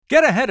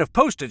Get ahead of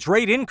postage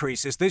rate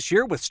increases this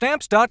year with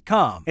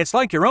Stamps.com. It's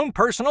like your own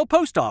personal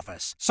post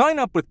office. Sign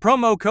up with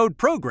promo code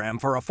PROGRAM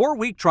for a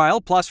 4-week trial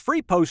plus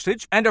free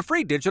postage and a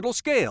free digital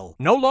scale.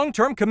 No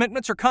long-term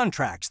commitments or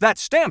contracts.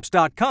 That's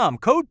Stamps.com,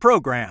 code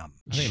PROGRAM.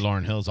 I think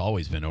Lauryn Hill's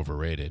always been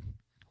overrated.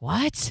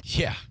 What?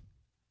 Yeah.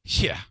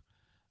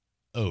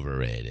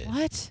 Overrated.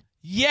 What?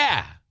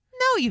 Yeah.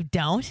 No, you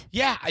don't.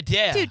 Yeah, I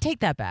did. Dude, take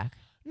that back.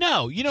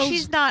 No,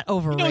 she's not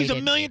overrated. He's a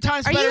million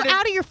times Are better you than...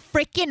 out of your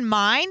freaking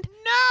mind?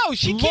 No,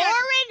 she can't.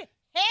 Lauryn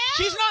Hill?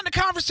 She's not in the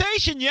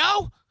conversation,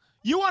 yo.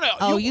 You want to...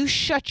 Oh, you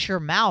shut your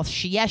mouth.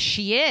 Yes,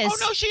 she is. Oh,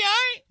 no, she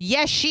ain't.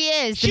 Yes, she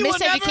is. She The will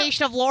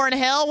Miseducation of Lauryn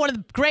Hill, one of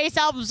the greatest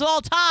albums of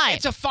all time.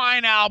 It's a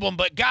fine album,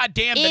 but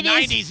goddamn, the It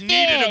 90s is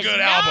needed a good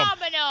album.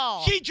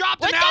 phenomenal. She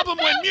dropped an album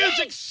when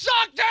music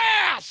sucked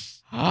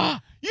ass. Yeah,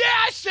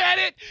 I said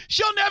it.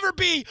 She'll never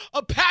be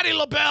a Patti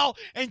LaBelle,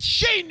 and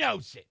she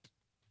knows it.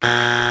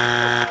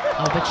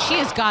 Oh, but she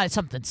has got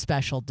something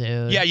special,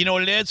 dude. Yeah, you know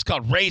what it is? It's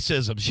called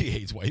racism. She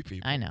hates white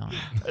people. I know.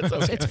 It's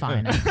okay. It's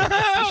fine. She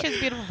has a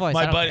beautiful voice.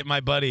 My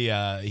buddy,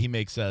 he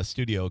makes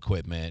studio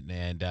equipment,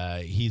 and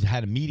he's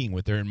had a meeting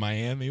with her in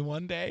Miami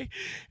one day,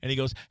 and he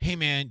goes, "Hey,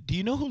 man, do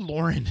you know who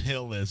Lauryn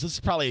Hill is?" This is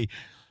probably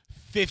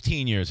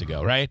 15 years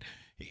ago, right?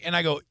 And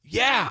I go,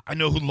 "Yeah, I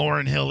know who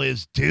Lauryn Hill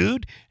is,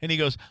 dude." And he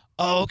goes,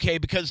 "Oh, okay,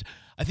 because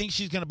I think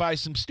she's going to buy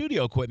some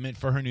studio equipment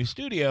for her new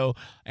studio,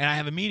 and I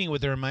have a meeting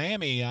with her in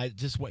Miami.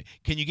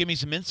 Can you give me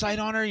some insight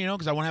on her,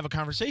 because I want to have a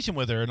conversation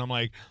with her?" And I'm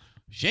like,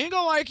 "She ain't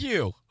going to like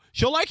you.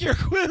 She'll like your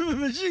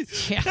equipment."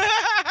 Yeah.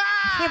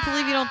 I can't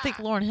believe you don't think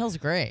Lauryn Hill's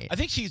great. I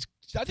think she's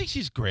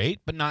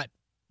great, but not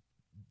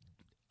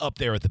up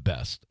there at the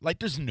best. Like,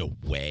 there's no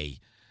way.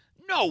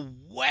 No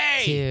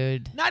way.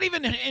 Dude. Not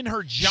even in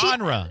her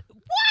genre.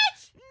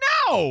 What?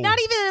 No. Not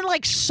even in,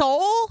 like,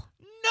 soul?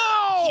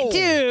 No.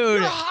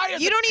 Dude. You're high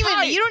as you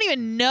don't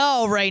even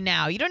know right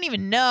now. You don't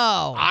even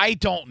know. I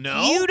don't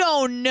know. You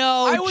don't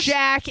know,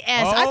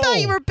 jackass. I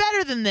thought you were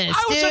better than this,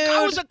 dude.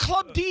 I was a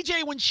club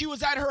DJ when she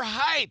was at her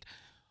height.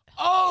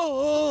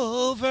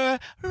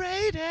 Overrated.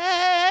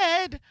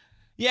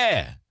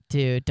 Yeah.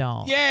 Dude,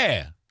 don't.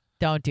 Yeah.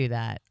 Don't do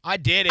that. I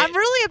did it. I'm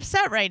really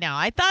upset right now.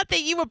 I thought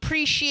that you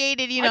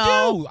appreciated,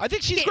 I do. I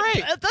think she's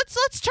great.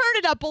 Let's turn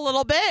it up a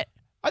little bit.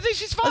 I think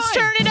she's fine. Let's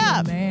turn it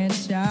up.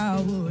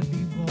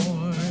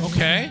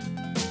 Okay.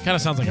 Kind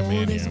of sounds like a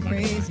man here.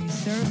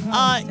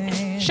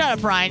 Shut up,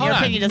 Brian. Your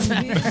opinion doesn't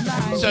matter.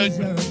 So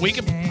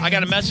I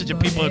got a message of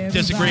people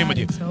disagreeing with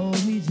you.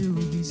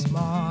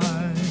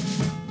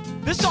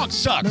 This song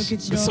sucks.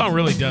 This song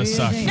really does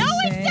suck. No,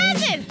 it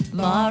doesn't.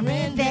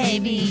 Lauryn,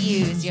 baby,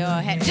 use your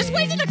head. Just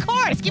wait to the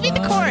chorus. Give me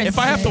the chorus. If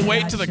I have to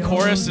wait to the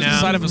chorus to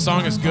decide if a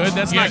song is good,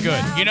 that's not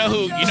good. You know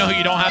who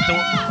you don't have to.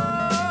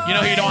 You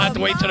know who you don't have to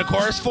wait to the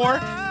chorus for?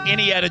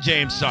 Any Etta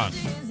James song.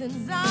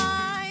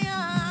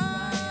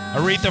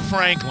 Aretha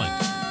Franklin.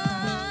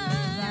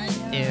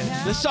 Dude.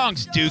 This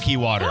song's Dookie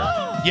water.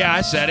 Yeah,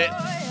 I said it.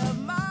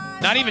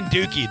 Not even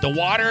Dookie. The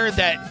water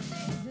that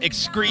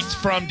excretes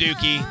from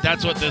Dookie.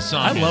 That's what this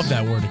song is. I love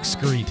that word,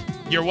 excrete.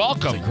 You're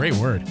welcome. It's a great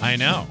word. I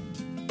know.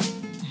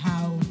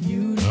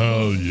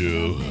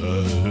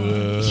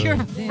 You're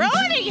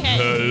ruining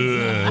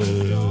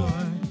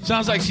it.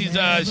 Sounds like she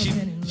thought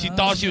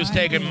she was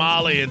taking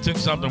Molly and took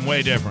something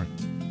way different.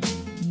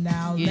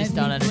 You just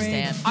don't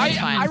understand.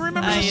 I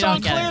remember the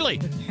song clearly.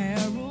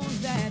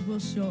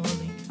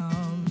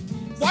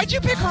 Why'd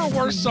you pick her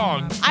worst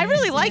song? I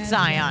really like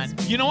Zion.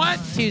 You know what?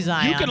 To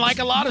Zion. You can like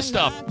a lot of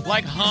stuff.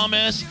 Like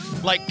hummus,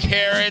 like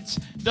carrots.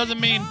 Doesn't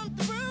mean...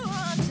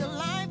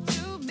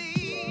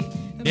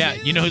 Yeah,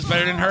 you know who's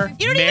better than her?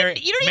 You don't Mary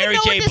even know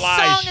J. what this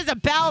Blige. song is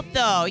about,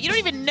 though. You don't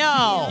even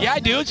know. Yeah, I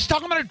do. She's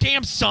talking about her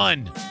damn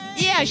son.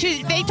 Yeah,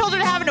 they told her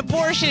to have an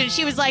abortion, and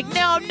she was like,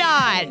 no, I'm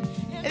not.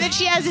 And then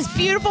she has this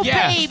beautiful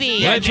baby.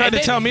 Yeah, they tried to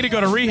tell me to go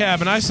to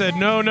rehab, and I said,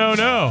 no.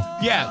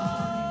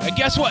 Yeah. And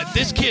guess what?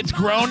 This kid's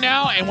grown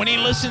now, and when he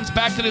listens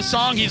back to this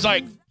song, he's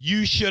like,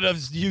 we should have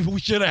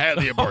had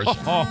the abortion.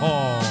 Oh,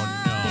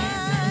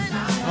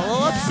 I'm a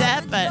little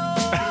upset, but...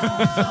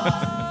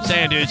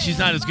 Saying, dude, she's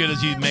not as good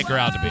as you make her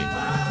out to be.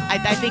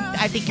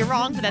 I think you're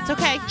wrong, but that's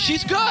okay.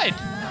 She's good.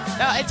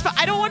 It's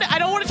I don't want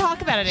to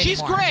talk about it anymore.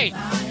 She's great,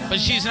 but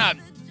she's not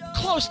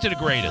close to the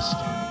greatest.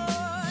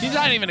 She's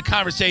not even in a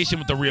conversation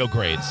with the real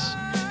greats.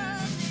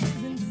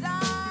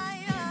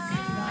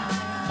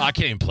 I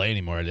can't even play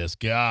any more of this.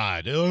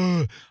 God.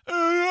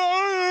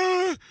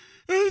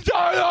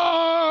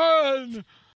 Zion!